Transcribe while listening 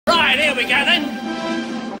we go then.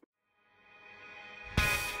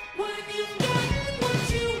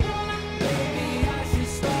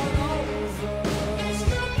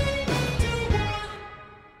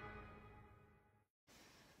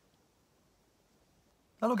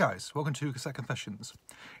 Hello guys, welcome to Cassette Confessions.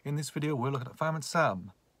 In this video we're looking at Fireman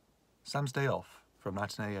Sam's Day Off from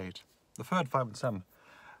 1988. The third Fireman Sam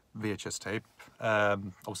VHS tape,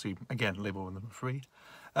 obviously again labelled with number 3.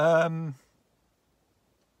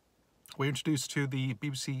 We're introduced to the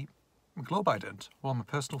BBC Globe ident, one of my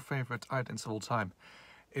personal favourite idents of all time.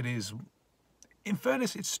 It is, in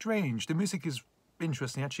fairness, it's strange. The music is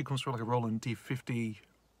interesting. It actually comes from like a Roland D50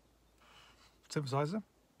 synthesizer,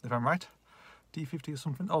 if I'm right. D50 or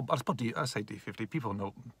something. Oh, I say D50. People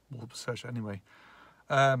know. We'll search it anyway.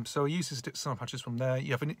 So it uses some patches from there.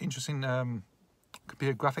 You have an interesting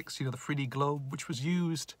computer graphics. You know, the 3D globe, which was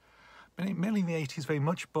used mainly in the 80s very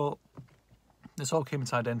much, but this all came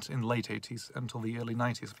into ident in the late 80s until the early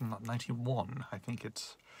 90s. From 91, I think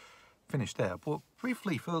it's finished there. But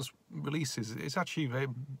briefly, for those releases, it's actually very.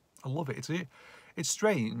 I love it. It's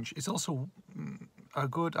strange. It's also a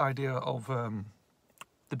good idea of.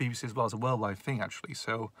 The BBC as well as a worldwide thing actually,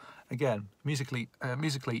 so again musically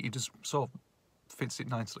it just sort of fits it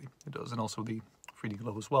nicely. It does, and also the 3D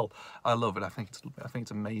globe as well. I love it. I think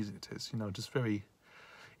it's amazing. It is, you know, just very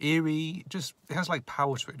eerie. Just it has like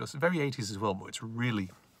power to it. It's very 80s as well, but it's really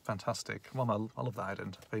fantastic. Well, I love that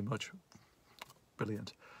ident very much.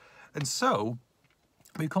 Brilliant. And so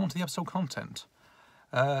we come on to the episode content.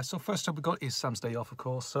 So first up we got is Sam's Day Off, of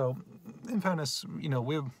course. So in fairness, you know,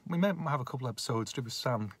 we may have a couple episodes to do with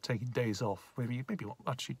Sam taking days off. Maybe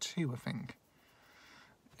actually 2, I think,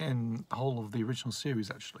 in the whole of the original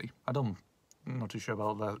series. Actually, I'm not too sure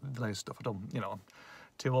about the latest stuff. I don't, you know,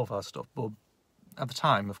 too old for that stuff. But at the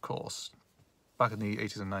time, of course, back in the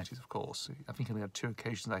 80s and 90s, of course, I think I only had 2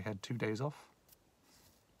 occasions I had 2 days off.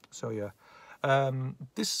 So yeah,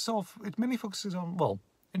 this sort of it mainly focuses on, well,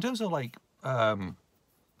 in terms of like.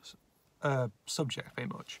 Subject very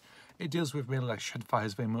much. It deals with really like shed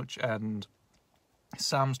fires very much, and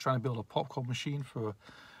Sam's trying to build a popcorn machine for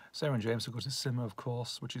Sarah and James to go to cinema, of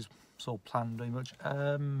course, which is sort of planned very much.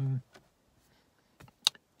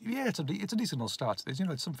 Yeah, it's a decent little start to this. You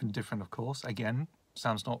know, it's something different, of course. Again,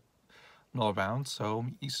 Sam's not around, so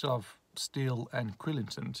you still have Steele and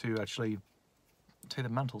Quillington to actually take the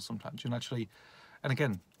mantle sometimes. You know, actually, and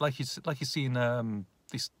again, like you see in the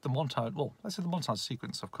montage, well, let's say the montage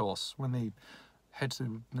sequence, of course, when they head to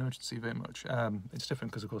an emergency very much. It's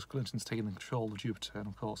different because, of course, Clinton's taking the control of Jupiter, and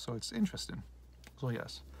of course, so it's interesting. So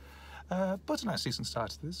yes, but a nice decent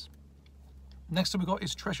start to this. Next up we got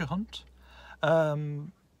is Treasure Hunt.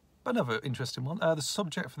 Another interesting one. The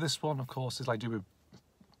subject for this one, of course, is like do with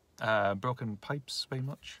broken pipes very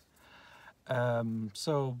much.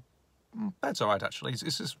 So that's all right actually.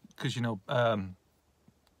 It's just because, you know.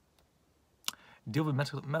 Deal with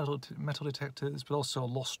metal detectors, but also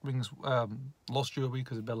lost rings, lost jewelry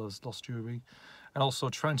because of Bella's lost jewelry, and also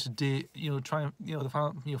trying to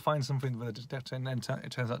find something with a detector, and then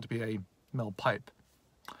it turns out to be a metal pipe.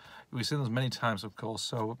 We've seen those many times, of course.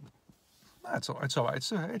 So it's all right.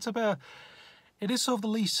 It is sort of the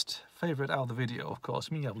least favourite out of the video, of course.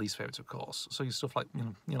 I mean, you have least favourites, of course. So you stuff like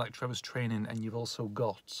like Trevor's training, and you've also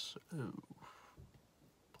got.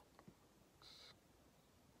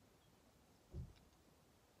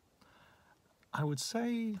 I would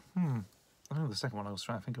say, I don't know the second one. I was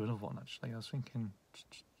trying to think of another one, actually. I was thinking,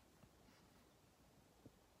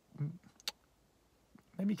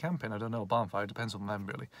 maybe camping, I don't know, bonfire, depends on them,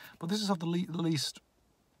 really. But this is of the least,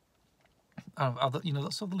 you know,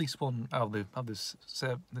 that's of the least one out of this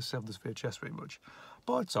VHS very much.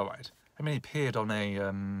 But it's all right. I mean, it appeared on a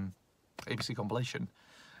ABC compilation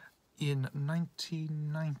in 98?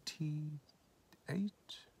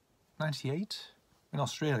 In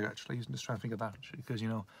Australia, actually. Just trying to think of that, actually, because, you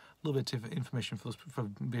know, a little bit of information for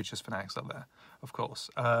VHS fanatics out there, of course.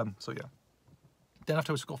 So yeah. Then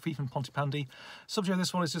afterwards, we've got Thief and Pontypandy. Subject of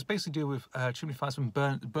this one is just basically deal with chimney fires from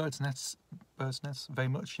birds' nests very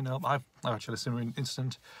much. You know, I've actually had a similar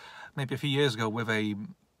incident maybe a few years ago with a,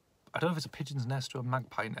 I don't know if it's a pigeon's nest or a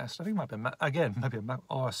magpie nest. I think it might be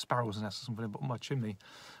or a sparrow's nest or something, but on my chimney.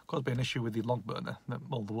 Caused by an issue with the log burner,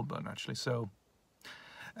 well, the wood burner actually. So.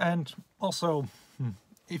 And also,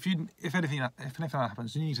 if anything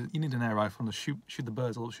happens, you need an air rifle to shoot the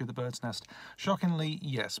birds or shoot the bird's nest. Shockingly,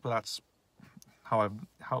 yes, but that's how I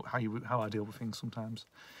deal with things sometimes.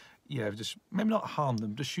 Yeah, just maybe not harm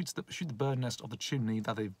them, just shoot the bird nest or the chimney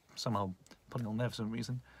that they've somehow putting on there for some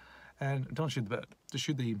reason, and don't shoot the bird. Just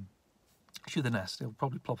shoot the nest. It'll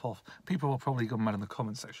probably plop off. People will probably go mad in the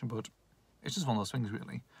comment section, but It's just one of those things,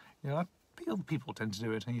 really. You know, I feel people tend to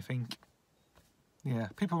do it, and you think, yeah,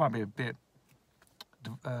 people might be a bit,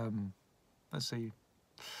 let's see,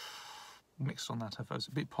 mixed on that. I suppose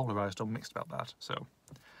a bit polarized or mixed about that. So,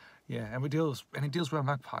 yeah, and it deals with a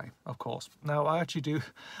magpie, of course. Now, I actually do.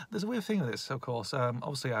 There's a weird thing with this, of course.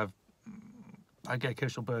 Obviously, I get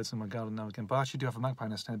occasional birds in my garden now and again, but I actually do have a magpie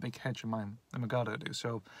nest and a big hedge in my garden. I do.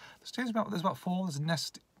 So there's about 4. There's a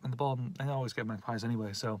nest in the bottom, and I always get magpies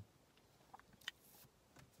anyway. So.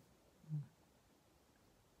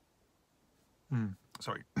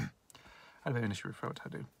 Sorry, I had a bit of an issue with throat. I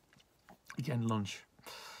do. Again, lunch.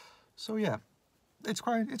 So yeah, it's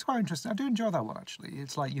quite interesting. I do enjoy that one actually.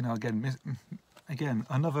 It's like, you know, again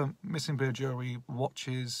another missing bit of jewelry,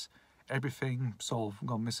 watches, everything sort of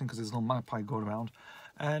gone missing because there's a little magpie going around,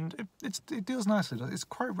 and it deals nicely. It's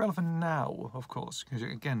quite relevant now, of course, because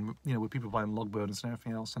again, you know, with people buying log burners and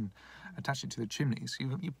everything else and attach it to the chimneys,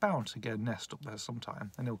 you're bound to get a nest up there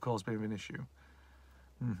sometime, and it'll cause a bit of an issue.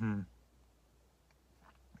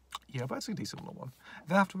 Yeah, but it's a decent little one.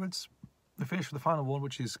 Then afterwards, we finish with the final one,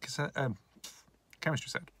 which is cassette, chemistry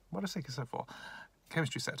set. What did I say cassette for?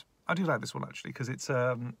 Chemistry set. I do like this one actually, because it's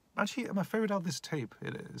actually my favourite out of this tape.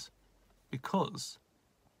 It is because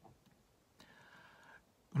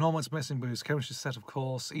normally it's messing with his chemistry set. Of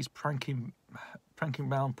course, he's pranking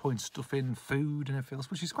around, putting stuff in, food and everything else,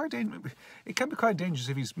 which is quite dangerous. It can be quite dangerous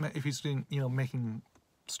if he's doing, you know, making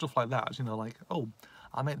stuff like that. You know, like, oh,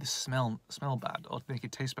 I'll make this smell bad, or make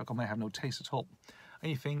it taste bad, or may have no taste at all.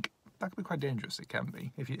 And you think that could be quite dangerous. It can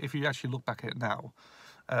be if you actually look back at it now.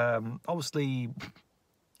 Obviously,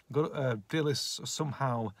 Phyllis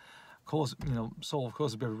somehow cause a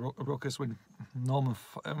bit of a ruckus when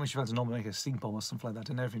she finds Norman make a steam bomb or something like that,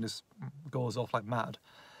 and everything just goes off like mad.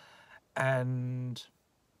 And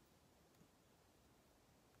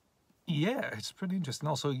yeah, it's pretty interesting.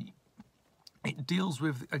 Also, it deals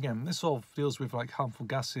with, again, this sort of deals with like harmful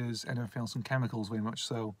gases and everything else and chemicals very much.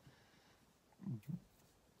 So,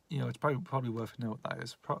 you know, it's probably worth a note that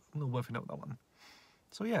is. Worth a note that one.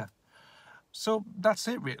 So yeah. So that's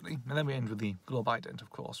it really. And then we end with the Globe Ident,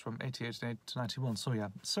 of course, from 88 to 91. So yeah.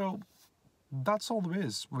 So that's all there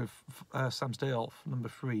is with Sam's Day Off, number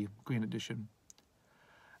 3, Green Edition.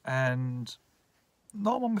 And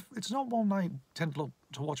it's not one I tend to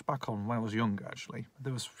watch back on when I was younger, actually.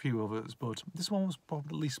 There was a few others, but this one was probably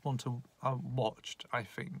the least one I watched, I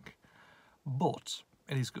think. But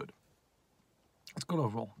it is good. It's good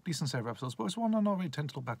overall. Decent set of episodes, but it's one I not really tend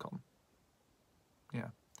to look back on. Yeah.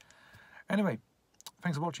 Anyway,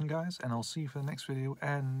 thanks for watching, guys, and I'll see you for the next video,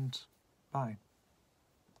 and bye.